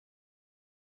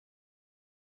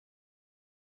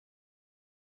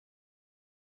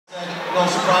No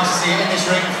surprise to see it in this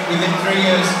ring within 3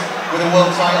 years with a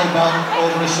world title belt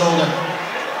over his shoulder.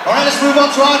 Alright, let's move on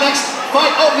to our next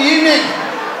fight of the evening.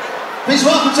 Please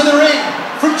welcome to the ring,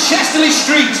 from Chesterley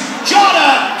Street,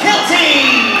 Jordan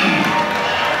Kilty!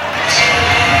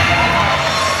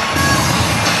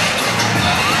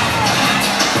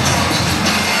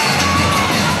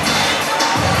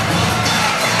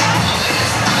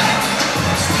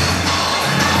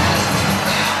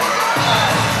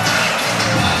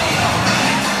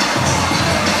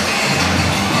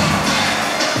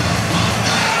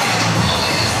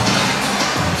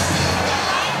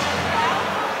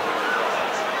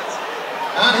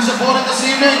 And his opponent this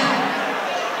evening,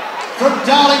 from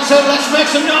Darlington, let's make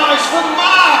some noise for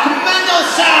Mark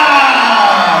Mendlessohn!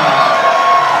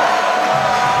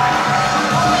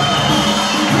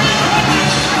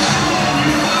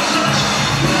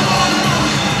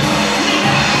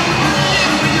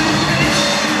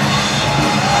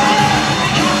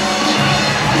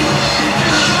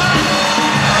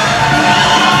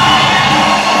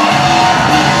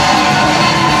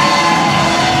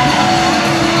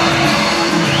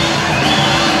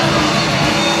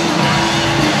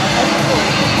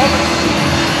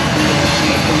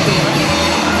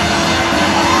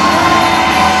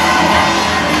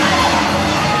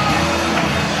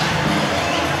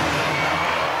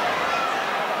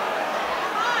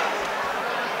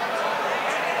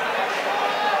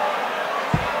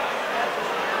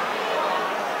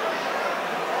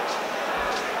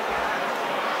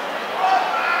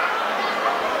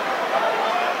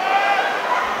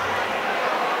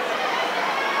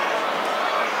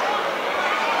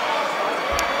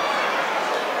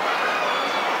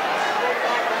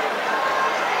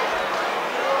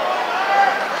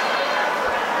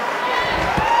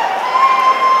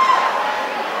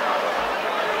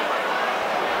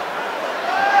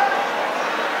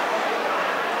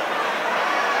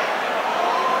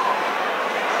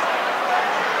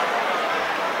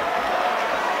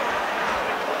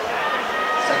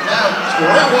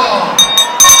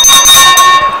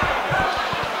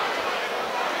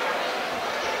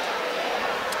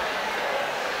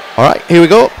 Alright, here we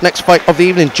go. Next fight of the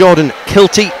evening, Jordan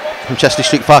Kilty from Chesterley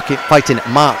Street fighting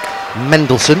Mark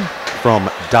Mendlessohn from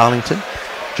Darlington.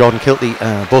 Jordan Kilty,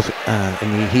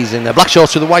 he's in black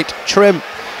shorts with a white trim,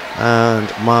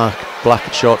 and Mark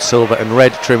black shorts, silver and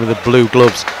red trim with the blue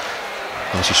gloves.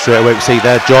 As you straight away can see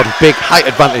there, Jordan, big height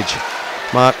advantage.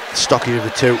 Mark, stockier of the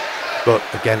two, but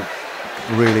again,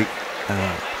 really,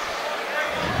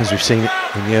 as we've seen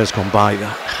in years gone by, the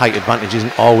height advantage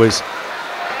isn't always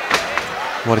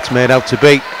what it's made out to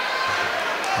be.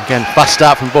 Again, fast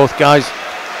start from both guys.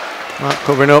 Mark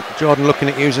covering up, Jordan looking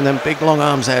at using them big long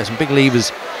arms there, some big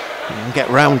levers, and get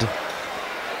round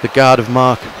the guard of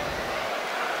Mark.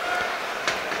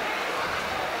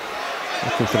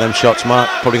 Looking for them shots. Mark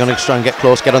probably going to try and get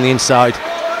close, get on the inside,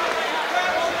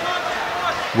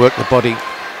 work the body,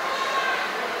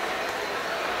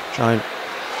 try and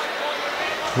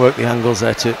work the angles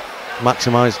there to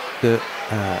maximise the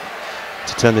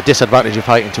to turn the disadvantage of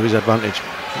height into his advantage.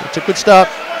 It's a good start.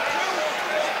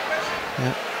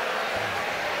 Yeah.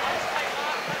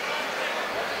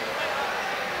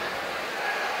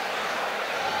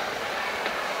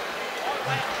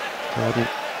 Jordan,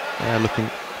 looking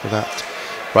for that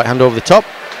right hand over the top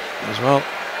as well.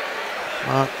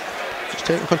 Mark just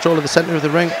taking control of the centre of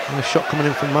the ring, and a shot coming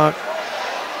in from Mark.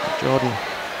 Jordan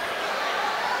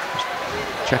just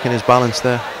checking his balance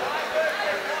there.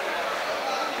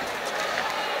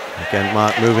 Again,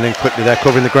 Mark moving in quickly there,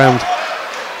 covering the ground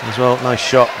as well. Nice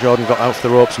shot. Jordan got out for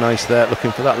the ropes, nice there,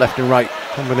 looking for that left and right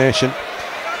combination.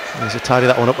 Needs to tidy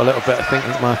that one up a little bit, I think.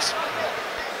 Mark's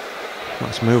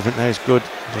movement there is good.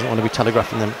 Doesn't want to be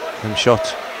telegraphing them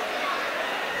shots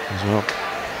as well.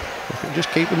 If we can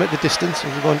just keep them at the distance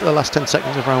as we go into the last 10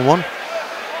 seconds of round one.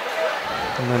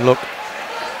 And then look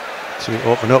to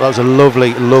open up. That was a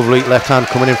lovely, lovely left hand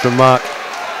coming in from Mark.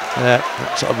 That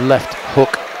sort of left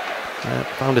hook.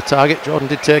 Found a target. Jordan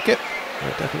did take it.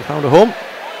 Definitely found a home.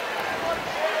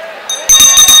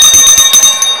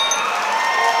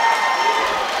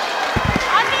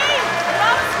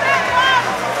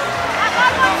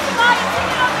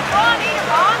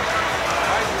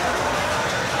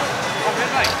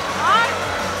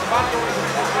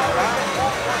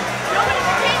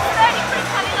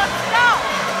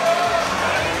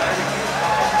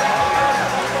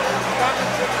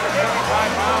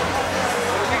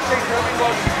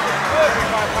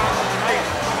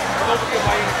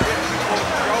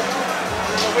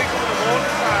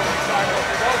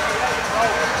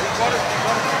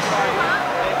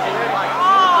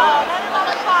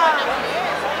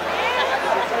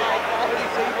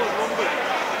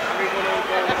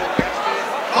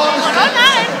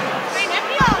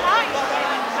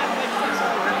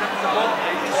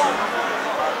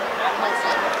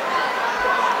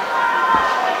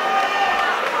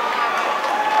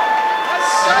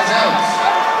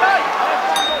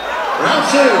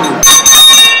 2.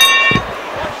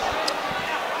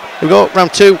 Here we go,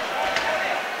 round 2.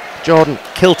 Jordan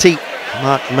Kilty,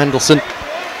 Mark Mendlessohn.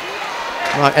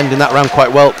 Mark ending that round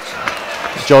quite well.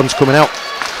 Jordan's coming out.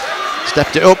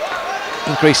 Stepped it up,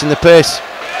 increasing the pace.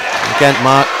 Again,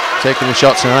 Mark taking the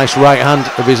shots, and a nice right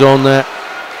hand of his own there.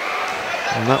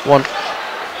 And that one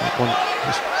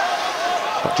just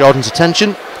got Jordan's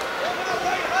attention.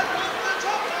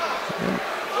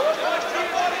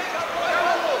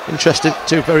 Interesting,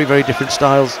 two very, very different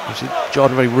styles. Obviously,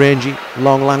 Jordan very rangy,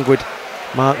 long, languid.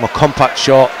 Mark more compact,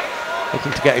 short,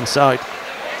 looking to get inside.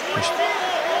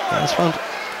 He's found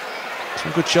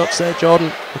some good shots there.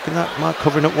 Jordan looking at Mark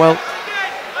covering up well.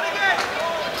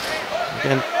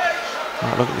 Again,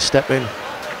 Mark looking to step in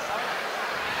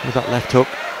with that left hook,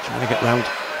 trying to get round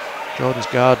Jordan's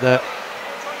guard there.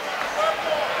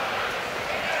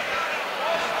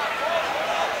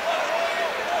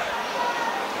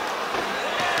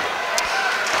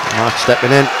 Mark stepping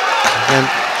in, again,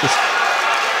 just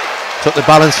took the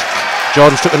balance.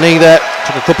 Jordan took a knee there,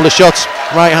 took a couple of shots,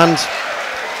 right hand.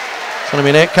 It's going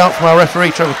to be an 8 count from our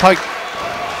referee, Trevor Pike.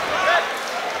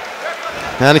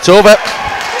 And it's over.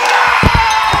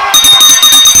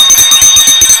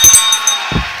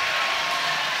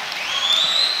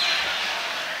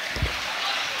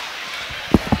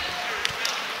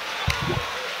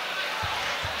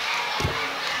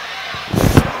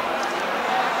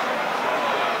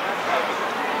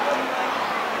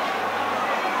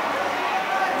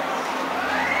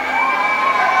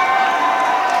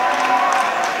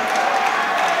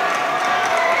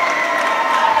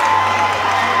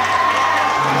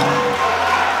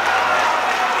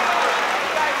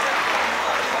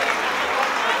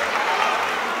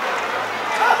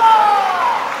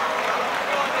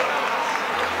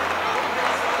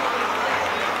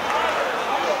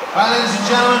 Right, ladies and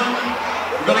gentlemen,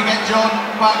 we're going to get Jordan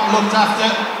back looked after.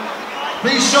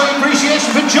 Please show your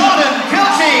appreciation for Jordan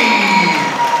Kilty.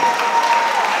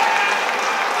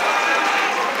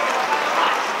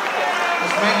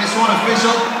 Let's make this one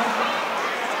official.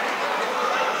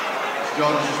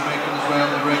 Jordan's just making his way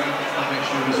up the ring and make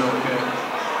sure he's okay.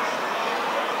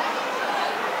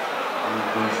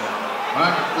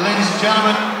 Right, ladies and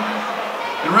gentlemen,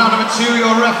 in round number 2,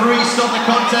 your referee stopped the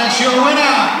contest. Your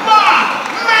winner, Mark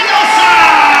Mendlessohn!